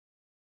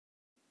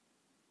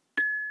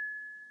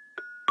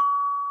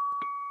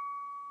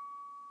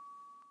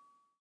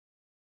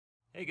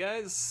Hey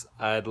guys,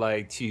 I'd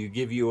like to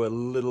give you a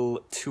little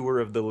tour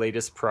of the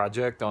latest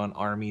project on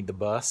Army the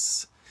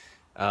Bus,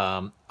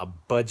 a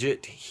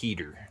budget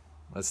heater.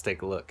 Let's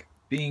take a look.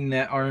 Being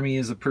that Army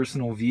is a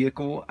personal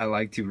vehicle, I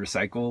like to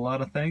recycle a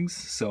lot of things,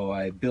 so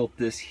I built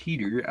this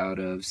heater out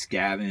of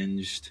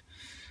scavenged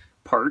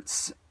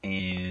parts,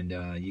 and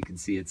you can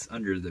see it's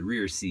under the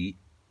rear seat.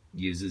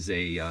 Uses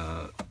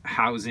a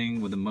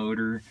housing with a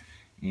motor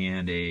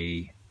and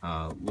a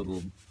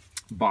little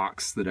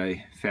box that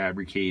I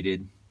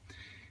fabricated,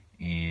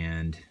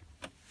 and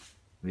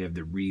we have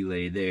the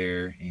relay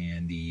there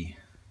and the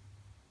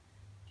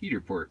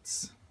heater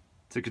ports.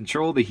 To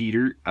control the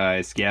heater,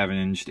 I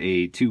scavenged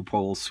a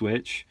 2-pole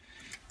switch,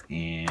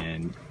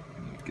 and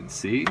you can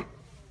see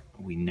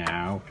we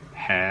now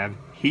have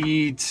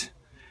heat.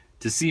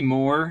 To see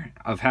more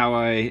of how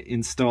I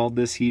installed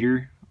this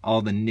heater,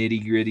 all the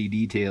nitty-gritty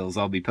details,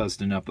 I'll be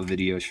posting up a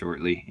video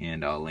shortly,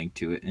 and I'll link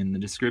to it in the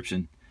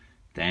description.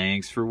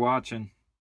 Thanks for watching.